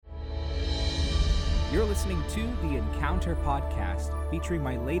You're listening to the Encounter Podcast, featuring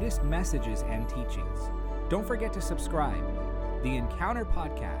my latest messages and teachings. Don't forget to subscribe. The Encounter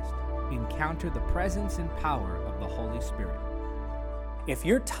Podcast. Encounter the presence and power of the Holy Spirit. If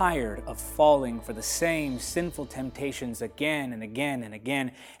you're tired of falling for the same sinful temptations again and again and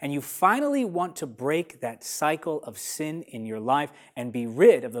again, and you finally want to break that cycle of sin in your life and be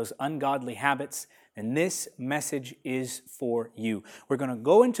rid of those ungodly habits, then this message is for you. We're going to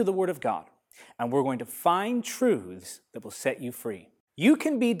go into the Word of God, and we're going to find truths that will set you free. You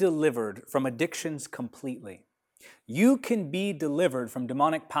can be delivered from addictions completely. You can be delivered from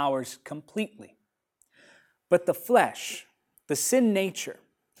demonic powers completely. But the flesh, the sin nature,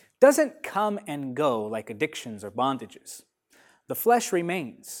 doesn't come and go like addictions or bondages. The flesh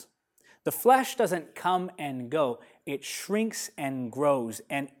remains. The flesh doesn't come and go. It shrinks and grows.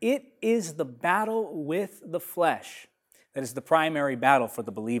 And it is the battle with the flesh that is the primary battle for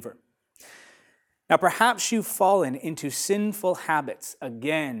the believer. Now, perhaps you've fallen into sinful habits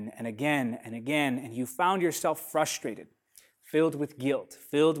again and again and again, and you found yourself frustrated, filled with guilt,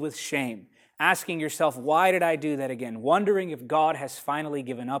 filled with shame, asking yourself, why did I do that again? Wondering if God has finally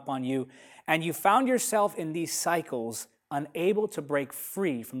given up on you. And you found yourself in these cycles, unable to break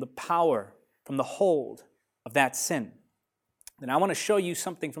free from the power, from the hold of that sin. Then I want to show you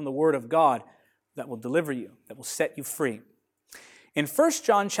something from the Word of God that will deliver you, that will set you free. In 1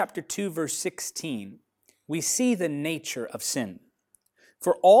 John chapter 2, verse 16, we see the nature of sin.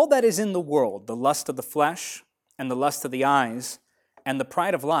 For all that is in the world, the lust of the flesh and the lust of the eyes and the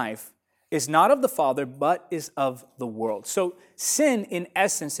pride of life, is not of the Father, but is of the world. So sin, in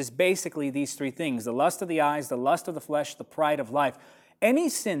essence, is basically these three things: the lust of the eyes, the lust of the flesh, the pride of life. Any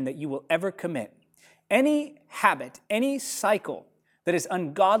sin that you will ever commit, any habit, any cycle that is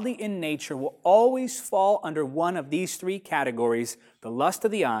ungodly in nature will always fall under one of these three categories: the lust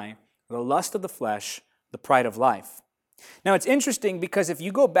of the eye, the lust of the flesh, the pride of life. Now, it's interesting because if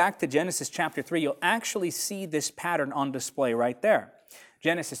you go back to Genesis chapter 3, you'll actually see this pattern on display right there.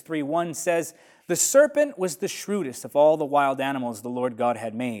 Genesis 3:1 says, "The serpent was the shrewdest of all the wild animals the Lord God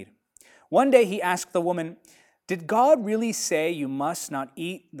had made. One day he asked the woman, 'Did God really say you must not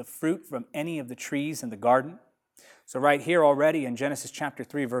eat the fruit from any of the trees in the garden?'" So right here already in Genesis chapter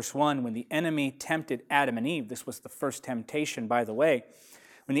 3, verse 1, when the enemy tempted Adam and Eve, this was the first temptation, by the way.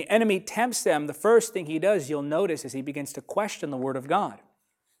 When the enemy tempts them, the first thing he does, you'll notice, is he begins to question the Word of God.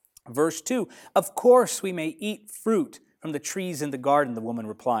 Verse 2, "Of course we may eat fruit from the trees in the garden," the woman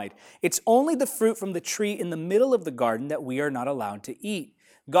replied. "It's only the fruit from the tree in the middle of the garden that we are not allowed to eat.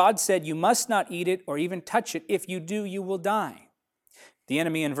 God said you must not eat it or even touch it. If you do, you will die." The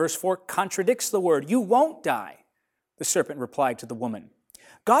enemy in verse 4 contradicts the word. "You won't die," the serpent replied to the woman.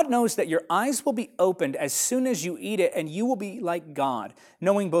 "God knows that your eyes will be opened as soon as you eat it, and you will be like God,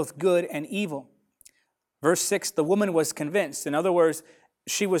 knowing both good and evil." Verse 6, the woman was convinced. In other words,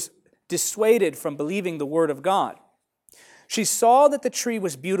 she was dissuaded from believing the word of God. She saw that the tree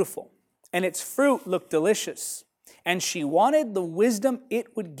was beautiful, and its fruit looked delicious, and she wanted the wisdom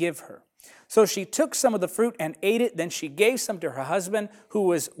it would give her. So she took some of the fruit and ate it. Then she gave some to her husband who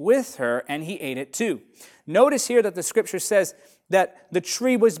was with her, and he ate it too. Notice here that the scripture says that the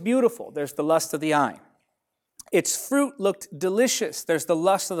tree was beautiful. There's the lust of the eye. Its fruit looked delicious. There's the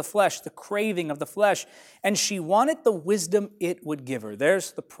lust of the flesh, the craving of the flesh. And she wanted the wisdom it would give her.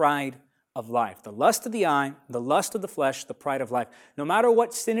 There's the pride of life. The lust of the eye, the lust of the flesh, the pride of life. No matter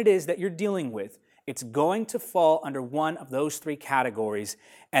what sin it is that you're dealing with, it's going to fall under one of those three categories.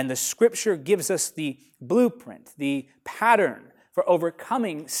 And the scripture gives us the blueprint, the pattern for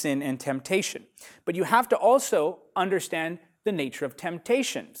overcoming sin and temptation. But you have to also understand the nature of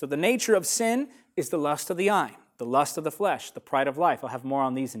temptation. So the nature of sin is the lust of the eye, the lust of the flesh, the pride of life. I'll have more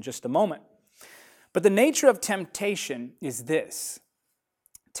on these in just a moment. But the nature of temptation is this.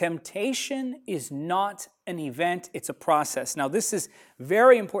 Temptation is not an event, it's a process. Now, this is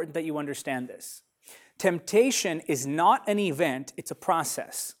very important that you understand this. Temptation is not an event, it's a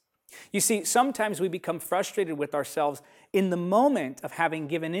process. You see, sometimes we become frustrated with ourselves in the moment of having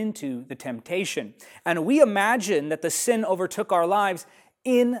given into the temptation. And we imagine that the sin overtook our lives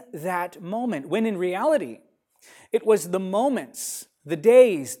in that moment, when in reality, it was the moments, the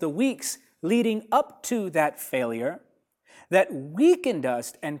days, the weeks leading up to that failure that weakened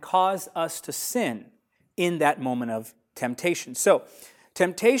us and caused us to sin in that moment of temptation. So,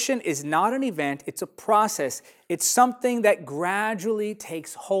 temptation is not an event, it's a process. It's something that gradually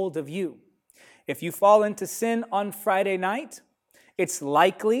takes hold of you. If you fall into sin on Friday night, it's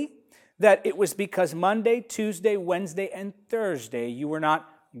likely that it was because Monday, Tuesday, Wednesday, and Thursday you were not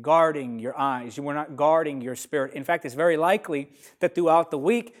guarding your eyes. You were not guarding your spirit. In fact, it's very likely that throughout the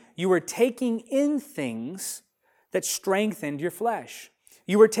week, you were taking in things that strengthened your flesh.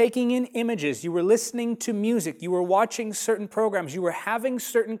 You were taking in images. You were listening to music. You were watching certain programs. You were having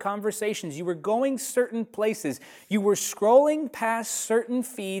certain conversations. You were going certain places. You were scrolling past certain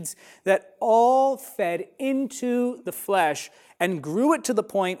feeds that all fed into the flesh and grew it to the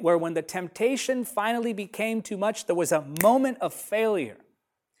point where when the temptation finally became too much, there was a moment of failure.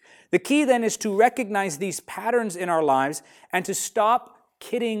 The key then is to recognize these patterns in our lives and to stop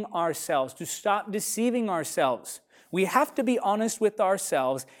kidding ourselves, to stop deceiving ourselves. We have to be honest with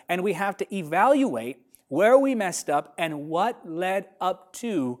ourselves, and we have to evaluate where we messed up and what led up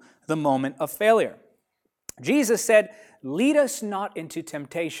to the moment of failure. Jesus said, "Lead us not into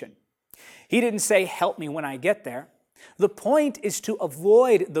temptation." He didn't say, "Help me when I get there." The point is to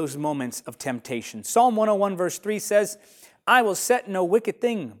avoid those moments of temptation. Psalm 101 verse 3 says, "I will set no wicked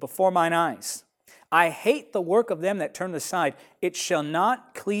thing before mine eyes. I hate the work of them that turn aside. It shall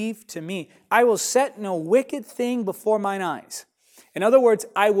not cleave to me. I will set no wicked thing before mine eyes." In other words,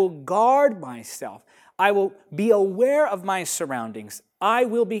 I will guard myself. I will be aware of my surroundings. I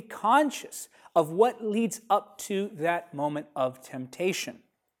will be conscious of what leads up to that moment of temptation.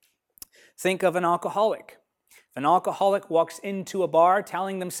 Think of an alcoholic. If an alcoholic walks into a bar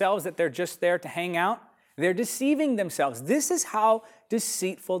telling themselves that they're just there to hang out, they're deceiving themselves. This is how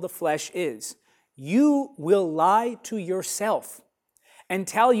deceitful the flesh is. You will lie to yourself and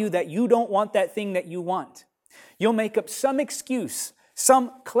tell you that you don't want that thing that you want. You'll make up some excuse,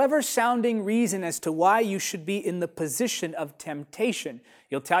 some clever sounding reason as to why you should be in the position of temptation.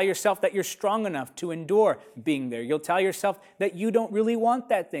 You'll tell yourself that you're strong enough to endure being there. You'll tell yourself that you don't really want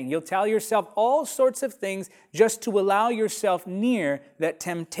that thing. You'll tell yourself all sorts of things just to allow yourself near that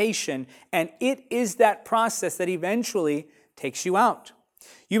temptation. And it is that process that eventually takes you out.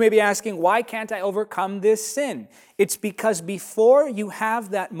 You may be asking, why can't I overcome this sin? It's because before you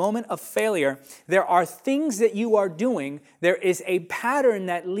have that moment of failure, there are things that you are doing. There is a pattern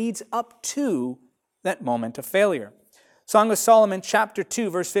that leads up to that moment of failure. Song of Solomon, chapter 2,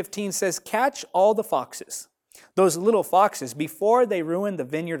 verse 15 says, "Catch all the foxes, those little foxes, before they ruin the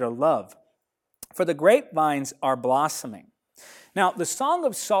vineyard of love, for the grapevines are blossoming." Now, the Song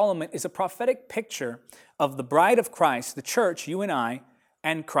of Solomon is a prophetic picture of the bride of Christ, the church, you and I,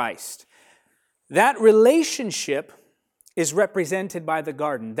 and Christ. That relationship is represented by the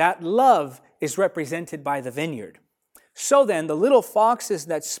garden. That love is represented by the vineyard. So then, the little foxes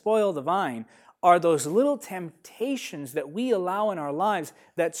that spoil the vine are those little temptations that we allow in our lives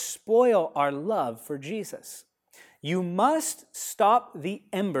that spoil our love for Jesus. You must stop the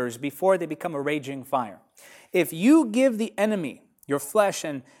embers before they become a raging fire. If you give the enemy, your flesh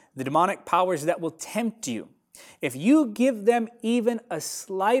and the demonic powers that will tempt you, if you give them even a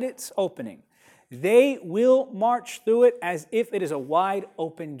slightest opening, they will march through it as if it is a wide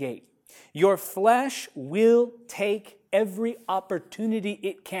open gate. Your flesh will take every opportunity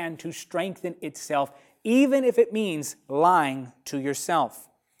it can to strengthen itself, even if it means lying to yourself.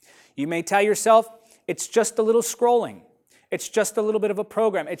 You may tell yourself, it's just a little scrolling. It's just a little bit of a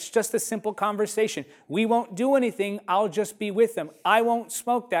program. It's just a simple conversation. We won't do anything. I'll just be with them. I won't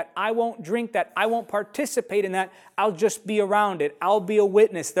smoke that. I won't drink that. I won't participate in that. I'll just be around it. I'll be a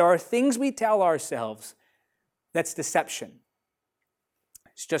witness. There are things we tell ourselves that's deception.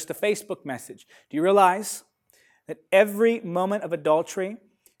 It's just a Facebook message. Do you realize that every moment of adultery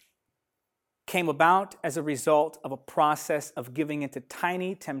came about as a result of a process of giving into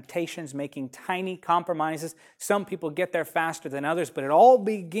tiny temptations, making tiny compromises? Some people get there faster than others, but it all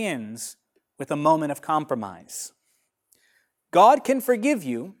begins with a moment of compromise. God can forgive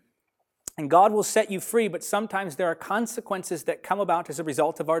you, and God will set you free, but sometimes there are consequences that come about as a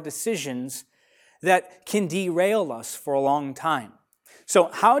result of our decisions that can derail us for a long time. So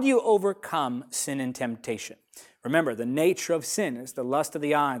how do you overcome sin and temptation? Remember, the nature of sin is the lust of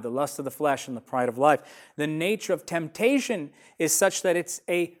the eye, the lust of the flesh, and the pride of life. The nature of temptation is such that it's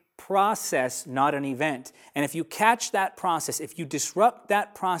a process, not an event. And if you catch that process, if you disrupt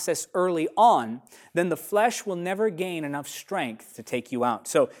that process early on, then the flesh will never gain enough strength to take you out.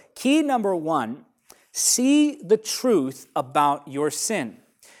 So, key number 1, see the truth about your sin.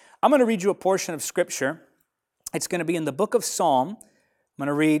 I'm going to read you a portion of Scripture. It's going to be in the book of Psalm. I'm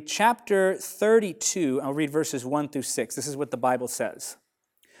going to read chapter 32. I'll read verses 1 through 6. This is what the Bible says.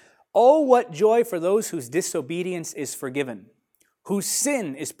 "Oh, what joy for those whose disobedience is forgiven, whose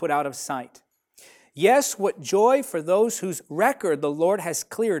sin is put out of sight. Yes, what joy for those whose record the Lord has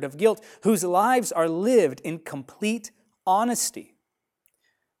cleared of guilt, whose lives are lived in complete honesty."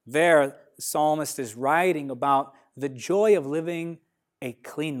 There, the psalmist is writing about the joy of living a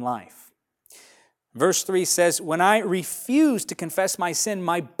clean life. Verse 3 says, when I refused to confess my sin,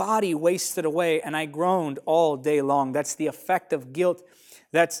 my body wasted away and I groaned all day long. That's the effect of guilt.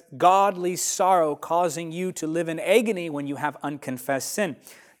 That's godly sorrow causing you to live in agony when you have unconfessed sin.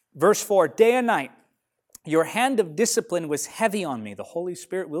 Verse 4, day and night, your hand of discipline was heavy on me. The Holy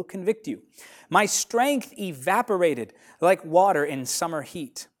Spirit will convict you. My strength evaporated like water in summer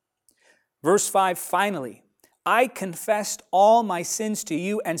heat. Verse 5, finally, I confessed all my sins to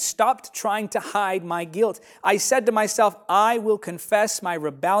you and stopped trying to hide my guilt. I said to myself, I will confess my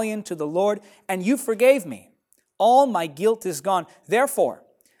rebellion to the Lord, and you forgave me. All my guilt is gone. Therefore,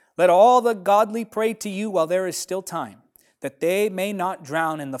 let all the godly pray to you while there is still time, that they may not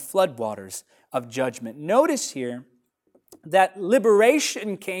drown in the floodwaters of judgment. Notice here that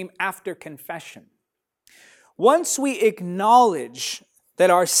liberation came after confession. Once we acknowledge that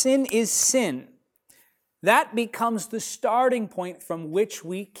our sin is sin, that becomes the starting point from which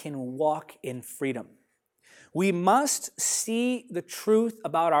we can walk in freedom. We must see the truth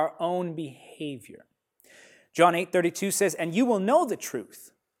about our own behavior. John 8:32 says, and you will know the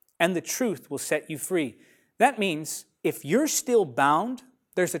truth, and the truth will set you free. That means if you're still bound,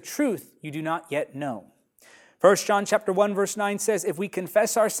 there's a truth you do not yet know. 1 John chapter 1 verse 9 says, if we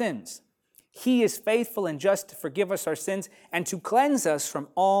confess our sins, He is faithful and just to forgive us our sins and to cleanse us from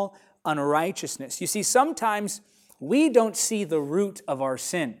all unrighteousness. You see, sometimes we don't see the root of our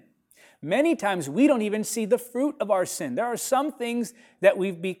sin. Many times we don't even see the fruit of our sin. There are some things that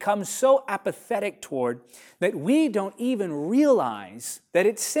we've become so apathetic toward that we don't even realize that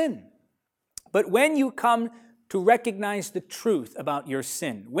it's sin. But when you come to recognize the truth about your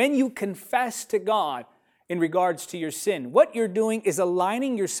sin, when you confess to God in regards to your sin, what you're doing is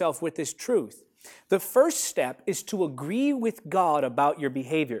aligning yourself with this truth. The first step is to agree with God about your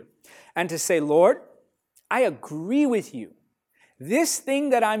behavior and to say, Lord, I agree with you. This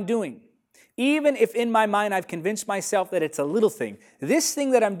thing that I'm doing, even if in my mind I've convinced myself that it's a little thing, this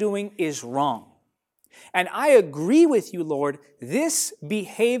thing that I'm doing is wrong. And I agree with you, Lord, this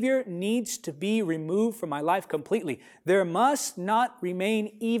behavior needs to be removed from my life completely. There must not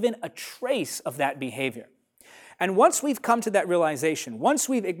remain even a trace of that behavior. And once we've come to that realization, once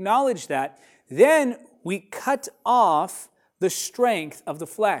we've acknowledged that, then we cut off the strength of the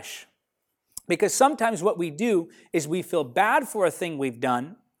flesh. Because sometimes what we do is we feel bad for a thing we've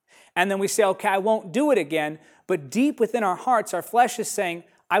done, and then we say, okay, I won't do it again. But deep within our hearts, our flesh is saying,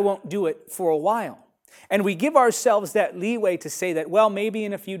 I won't do it for a while. And we give ourselves that leeway to say that, well, maybe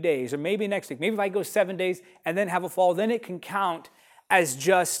in a few days, or maybe next week, maybe if I go 7 days and then have a fall, then it can count as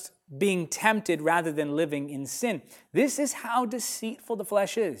just being tempted rather than living in sin. This is how deceitful the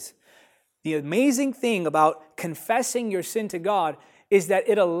flesh is. The amazing thing about confessing your sin to God is that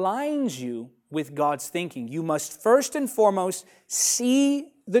it aligns you with God's thinking. You must first and foremost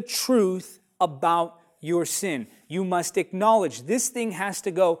see the truth about your sin. You must acknowledge this thing has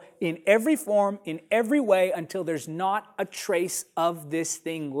to go in every form, in every way, until there's not a trace of this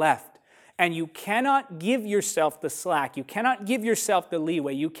thing left. And you cannot give yourself the slack. You cannot give yourself the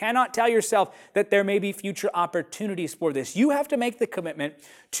leeway. You cannot tell yourself that there may be future opportunities for this. You have to make the commitment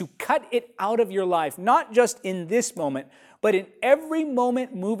to cut it out of your life, not just in this moment, but in every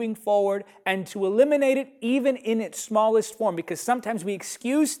moment moving forward, and to eliminate it even in its smallest form. Because sometimes we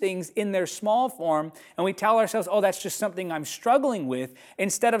excuse things in their small form and we tell ourselves, oh, that's just something I'm struggling with,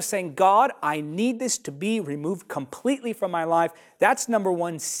 instead of saying, God, I need this to be removed completely from my life. That's number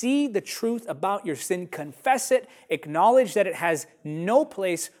one. See the truth about your sin, confess it, acknowledge that it has no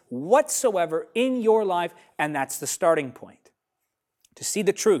place whatsoever in your life, and that's the starting point. To see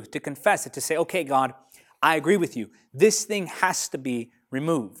the truth, to confess it, to say, okay, God, I agree with you. This thing has to be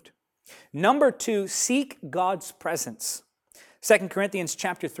removed. Number two, seek God's presence. 2 Corinthians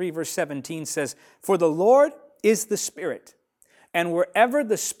chapter 3, verse 17 says, for the Lord is the Spirit, and wherever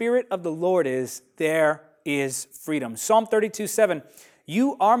the Spirit of the Lord is, there is freedom. Psalm 32:7,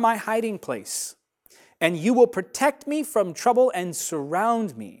 you are my hiding place, and you will protect me from trouble and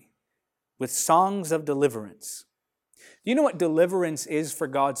surround me with songs of deliverance. Do you know what deliverance is for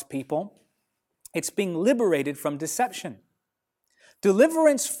God's people? It's being liberated from deception.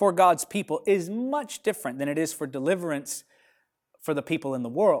 Deliverance for God's people is much different than it is for deliverance for the people in the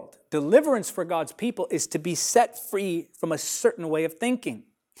world. Deliverance for God's people is to be set free from a certain way of thinking.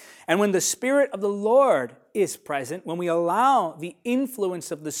 And when the Spirit of the Lord is present, when we allow the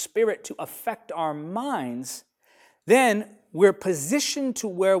influence of the Spirit to affect our minds, then we're positioned to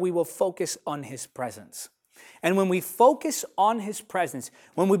where we will focus on His presence. And when we focus on His presence,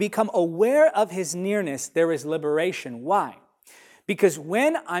 when we become aware of His nearness, there is liberation. Why? Because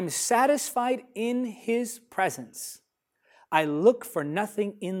when I'm satisfied in His presence, I look for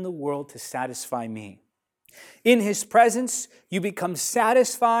nothing in the world to satisfy me. In His presence, you become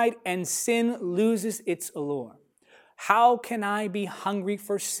satisfied and sin loses its allure. How can I be hungry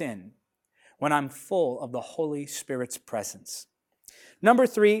for sin when I'm full of the Holy Spirit's presence? Number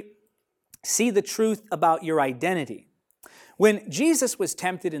 3, see the truth about your identity. When Jesus was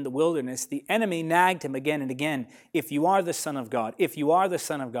tempted in the wilderness, the enemy nagged Him again and again, if you are the Son of God, if you are the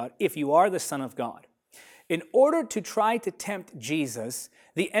Son of God, if you are the Son of God. In order to try to tempt Jesus,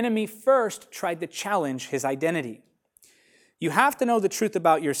 the enemy first tried to challenge His identity. You have to know the truth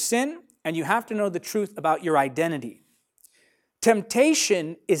about your sin, and you have to know the truth about your identity.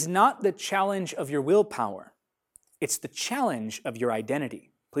 Temptation is not the challenge of your willpower. It's the challenge of your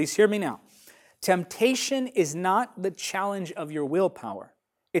identity. Please hear me now. Temptation is not the challenge of your willpower.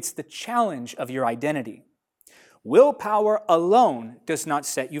 It's the challenge of your identity. Willpower alone does not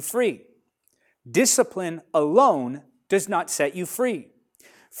set you free. Discipline alone does not set you free.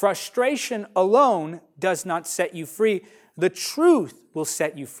 Frustration alone does not set you free. The truth will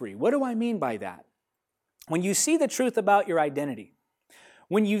set you free. What do I mean by that? When you see the truth about your identity,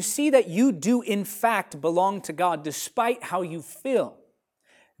 when you see that you do in fact belong to God despite how you feel,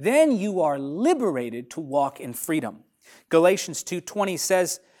 then you are liberated to walk in freedom. Galatians 2:20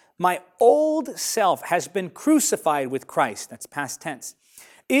 says, my old self has been crucified with Christ. That's past tense.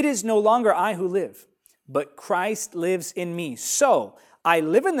 It is no longer I who live, but Christ lives in me. So I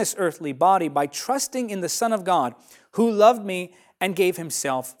live in this earthly body by trusting in the Son of God who loved me and gave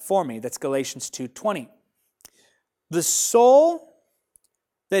Himself for me. That's Galatians 2:20. The soul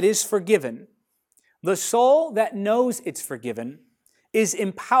that is forgiven, the soul that knows it's forgiven, is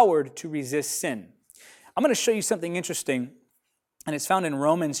empowered to resist sin. I'm going to show you something interesting, and it's found in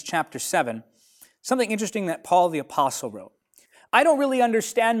Romans chapter 7, something interesting that Paul the Apostle wrote. I don't really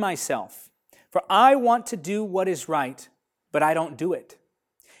understand myself, for I want to do what is right, but I don't do it.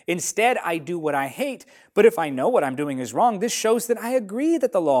 Instead, I do what I hate, but if I know what I'm doing is wrong, this shows that I agree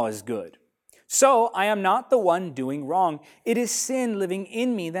that the law is good. So I am not the one doing wrong. It is sin living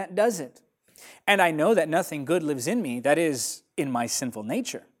in me that does it. And I know that nothing good lives in me, that is, in my sinful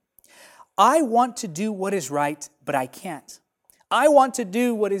nature. I want to do what is right, but I can't. I want to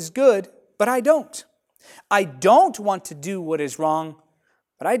do what is good, but I don't. I don't want to do what is wrong,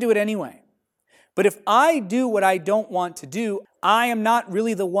 but I do it anyway. But if I do what I don't want to do, I am not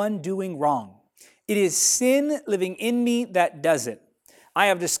really the one doing wrong. It is sin living in me that does it. I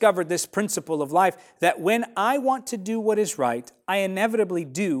have discovered this principle of life, that when I want to do what is right, I inevitably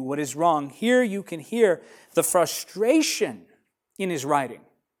do what is wrong. Here you can hear the frustration in his writing.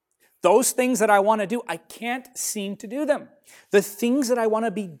 Those things that I want to do, I can't seem to do them. The things that I want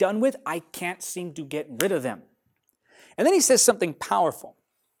to be done with, I can't seem to get rid of them. And then he says something powerful.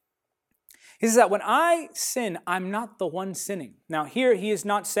 He says that when I sin, I'm not the one sinning. Now here he is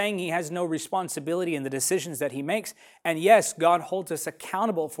not saying he has no responsibility in the decisions that he makes. And yes, God holds us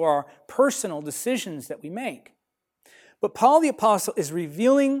accountable for our personal decisions that we make. But Paul the Apostle is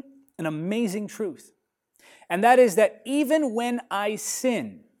revealing an amazing truth. And that is that even when I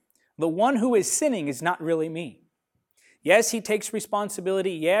sin, the one who is sinning is not really me. Yes, he takes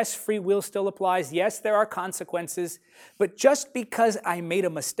responsibility. Yes, free will still applies. Yes, there are consequences. But just because I made a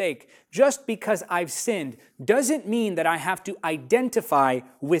mistake, just because I've sinned, doesn't mean that I have to identify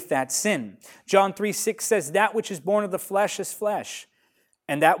with that sin. John 3:6 says, that which is born of the flesh is flesh,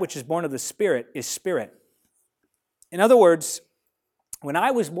 and that which is born of the Spirit is spirit. In other words, when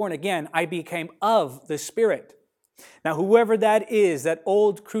I was born again, I became of the Spirit. Now, whoever that is, that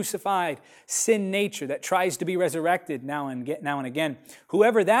old crucified sin nature that tries to be resurrected now and again,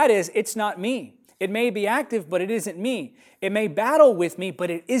 whoever that is, it's not me. It may be active, but it isn't me. It may battle with me,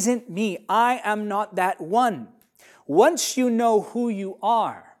 but it isn't me. I am not that one. Once you know who you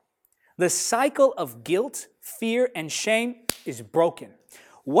are, the cycle of guilt, fear, and shame is broken.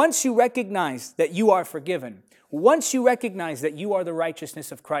 Once you recognize that you are forgiven, once you recognize that you are the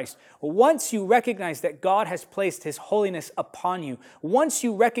righteousness of Christ, once you recognize that God has placed His holiness upon you, once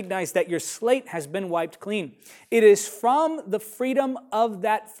you recognize that your slate has been wiped clean, it is from the freedom of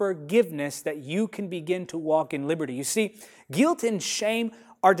that forgiveness that you can begin to walk in liberty. You see, guilt and shame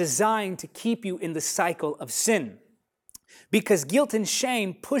are designed to keep you in the cycle of sin, because guilt and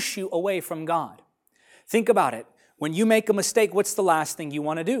shame push you away from God. Think about it. When you make a mistake, what's the last thing you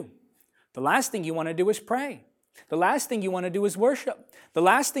want to do? The last thing you want to do is pray. The last thing you want to do is worship. The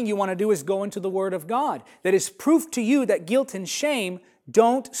last thing you want to do is go into the Word of God. That is proof to you that guilt and shame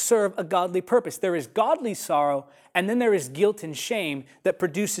don't serve a godly purpose. There is godly sorrow, and then there is guilt and shame that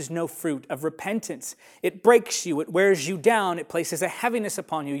produces no fruit of repentance. It breaks you, it wears you down, it places a heaviness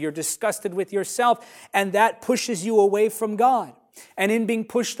upon you. You're disgusted with yourself, and that pushes you away from God. And in being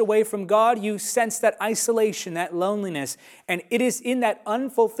pushed away from God, you sense that isolation, that loneliness. And it is in that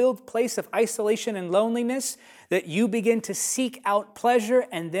unfulfilled place of isolation and loneliness that you begin to seek out pleasure,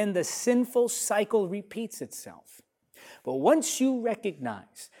 and then the sinful cycle repeats itself. But once you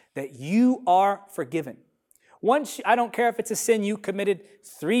recognize that you are forgiven, I don't care if it's a sin you committed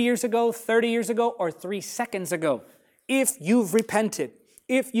 3 years ago, 30 years ago, or 3 seconds ago, if you've repented,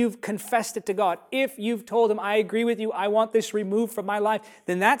 if you've confessed it to God, if you've told Him, I agree with you, I want this removed from my life,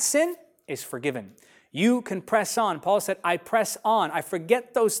 then that sin is forgiven. You can press on. Paul said, I press on. I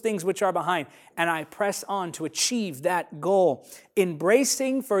forget those things which are behind, and I press on to achieve that goal.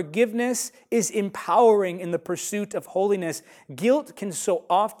 Embracing forgiveness is empowering in the pursuit of holiness. Guilt can so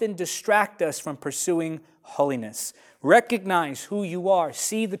often distract us from pursuing holiness. Recognize who you are.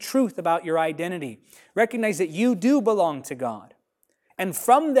 See the truth about your identity. Recognize that you do belong to God. And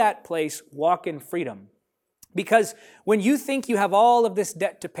from that place, walk in freedom. Because when you think you have all of this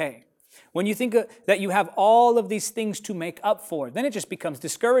debt to pay, when you think that you have all of these things to make up for, then it just becomes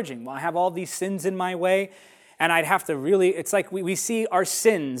discouraging. Well, I have all these sins in my way, and I'd have to really, it's like we see our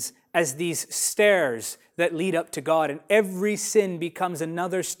sins as these stairs that lead up to God, and every sin becomes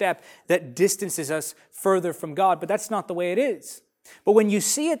another step that distances us further from God. But that's not the way it is. But when you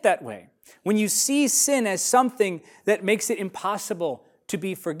see it that way, when you see sin as something that makes it impossible to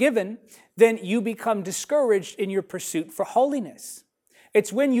be forgiven, then you become discouraged in your pursuit for holiness.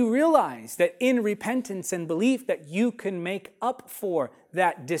 It's when you realize that in repentance and belief that you can make up for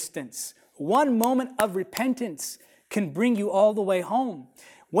that distance. One moment of repentance can bring you all the way home.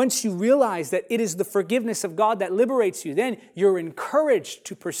 Once you realize that it is the forgiveness of God that liberates you, then you're encouraged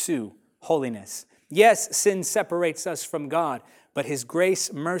to pursue holiness. Yes, sin separates us from God, but His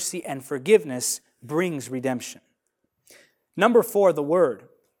grace, mercy, and forgiveness brings redemption. Number 4, the Word.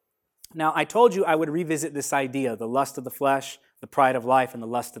 Now, I told you I would revisit this idea, the lust of the flesh, the pride of life, and the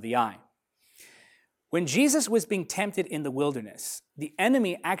lust of the eye. When Jesus was being tempted in the wilderness, the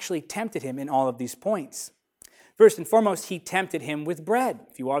enemy actually tempted Him in all of these points. First and foremost, he tempted Him with bread.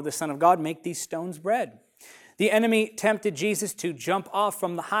 If you are the Son of God, make these stones bread. The enemy tempted Jesus to jump off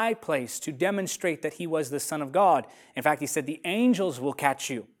from the high place to demonstrate that He was the Son of God. In fact, He said, the angels will catch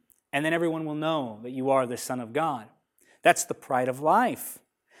you, and then everyone will know that you are the Son of God. That's the pride of life.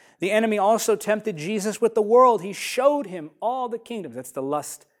 The enemy also tempted Jesus with the world. He showed Him all the kingdoms. That's the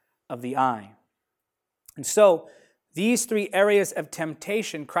lust of the eye. And so, these 3 areas of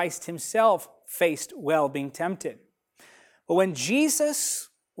temptation, Christ Himself faced while being tempted. But when Jesus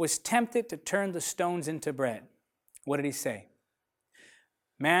was tempted to turn the stones into bread, what did He say?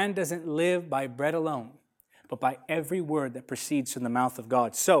 Man doesn't live by bread alone, but by every word that proceeds from the mouth of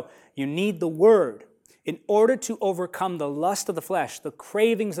God. So, you need the Word in order to overcome the lust of the flesh, the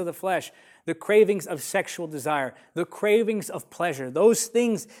cravings of the flesh, the cravings of sexual desire, the cravings of pleasure, those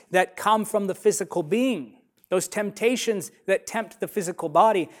things that come from the physical being, those temptations that tempt the physical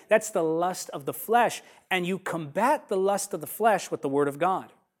body, that's the lust of the flesh. And you combat the lust of the flesh with the Word of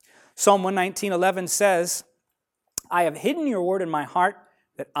God. Psalm 119:11 says, I have hidden your word in my heart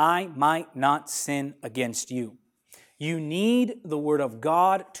that I might not sin against you. You need the Word of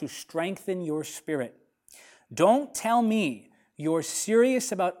God to strengthen your spirit. Don't tell me you're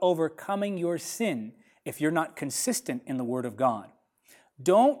serious about overcoming your sin if you're not consistent in the Word of God.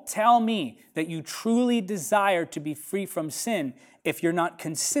 Don't tell me that you truly desire to be free from sin if you're not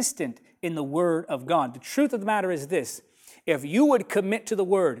consistent in the Word of God. The truth of the matter is this. If you would commit to the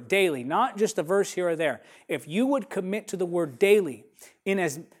Word daily, not just a verse here or there, if you would commit to the Word daily in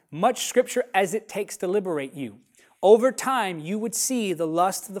as much Scripture as it takes to liberate you, over time you would see the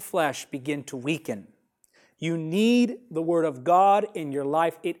lust of the flesh begin to weaken. You need the Word of God in your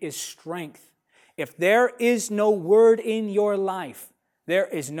life. It is strength. If there is no Word in your life, there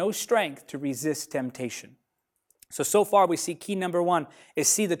is no strength to resist temptation. So far we see key number 1 is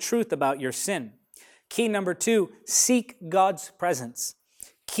see the truth about your sin. Key number 2, seek God's presence.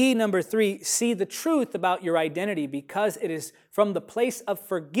 Key number 3, see the truth about your identity, because it is from the place of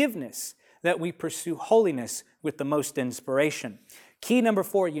forgiveness that we pursue holiness with the most inspiration. Key number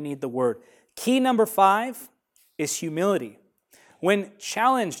 4, you need the Word. Key number 5 is humility. When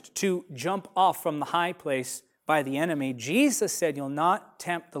challenged to jump off from the high place by the enemy, Jesus said, you'll not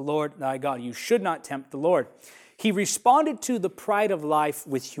tempt the Lord thy God. You should not tempt the Lord. He responded to the pride of life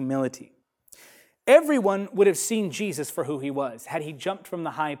with humility. Everyone would have seen Jesus for who He was, had He jumped from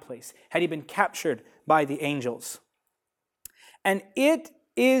the high place, had He been captured by the angels. And it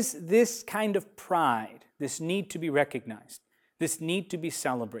is this kind of pride, this need to be recognized, this need to be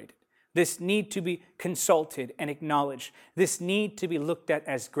celebrated, this need to be consulted and acknowledged, this need to be looked at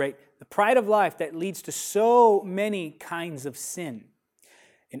as great. The pride of life that leads to so many kinds of sin.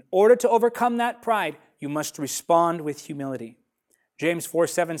 In order to overcome that pride, you must respond with humility. James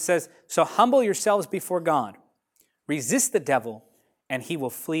 4:7 says, "So humble yourselves before God. Resist the devil, and he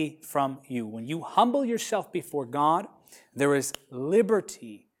will flee from you." When you humble yourself before God, there is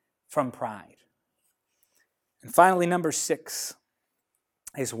liberty from pride. And finally, number 6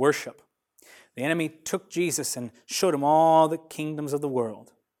 is worship. The enemy took Jesus and showed him all the kingdoms of the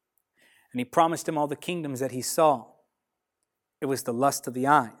world. And he promised him all the kingdoms that he saw. It was the lust of the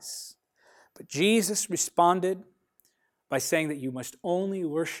eyes. But Jesus responded by saying that you must only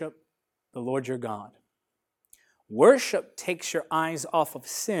worship the Lord your God. Worship takes your eyes off of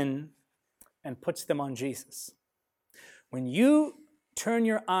sin and puts them on Jesus. When you turn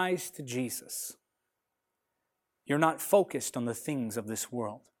your eyes to Jesus, you're not focused on the things of this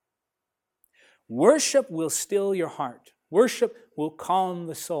world. Worship will still your heart. Worship will calm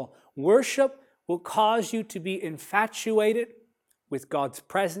the soul. Worship will cause you to be infatuated with God's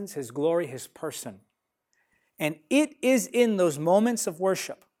presence, His glory, His person. And it is in those moments of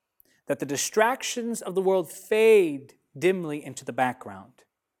worship that the distractions of the world fade dimly into the background.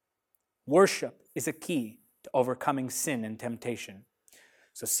 Worship is a key to overcoming sin and temptation.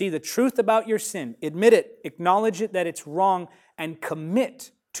 So see the truth about your sin, admit it, acknowledge it that it's wrong, and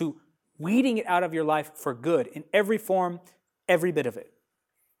commit to weeding it out of your life for good in every form, every bit of it.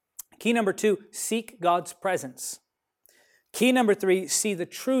 Key number 2, seek God's presence. Key number 3, see the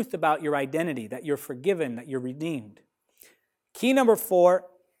truth about your identity, that you're forgiven, that you're redeemed. Key number 4,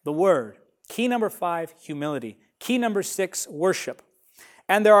 the Word. Key number 5, humility. Key number 6, worship.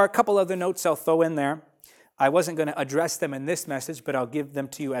 And there are a couple other notes I'll throw in there. I wasn't going to address them in this message, but I'll give them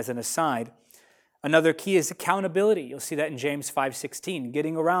to you as an aside. Another key is accountability. You'll see that in James 5:16,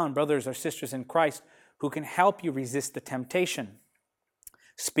 getting around brothers or sisters in Christ who can help you resist the temptation.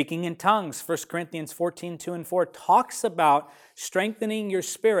 Speaking in tongues, 1 Corinthians 14:2-4 talks about strengthening your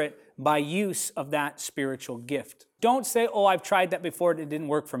spirit by use of that spiritual gift. Don't say, "Oh, I've tried that before, it didn't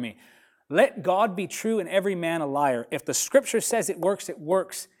work for me." Let God be true and every man a liar. If the Scripture says it works, it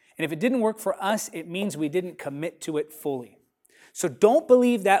works. And if it didn't work for us, it means we didn't commit to it fully. So don't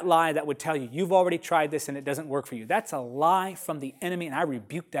believe that lie that would tell you, you've already tried this and it doesn't work for you. That's a lie from the enemy, and I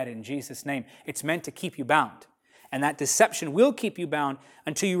rebuke that in Jesus' name. It's meant to keep you bound. And that deception will keep you bound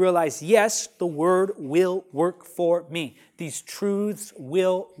until you realize, yes, the Word will work for me. These truths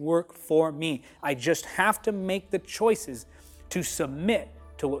will work for me. I just have to make the choices to submit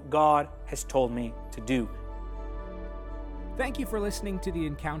to what God has told me to do. Thank you for listening to the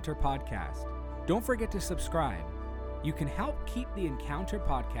Encounter Podcast. Don't forget to subscribe. You can help keep the Encounter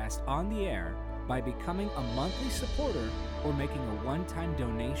Podcast on the air by becoming a monthly supporter or making a one-time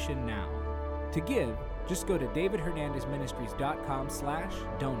donation now. To give, just go to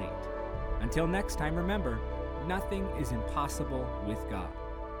davidhernandezministries.com/donate. Until next time, remember, nothing is impossible with God.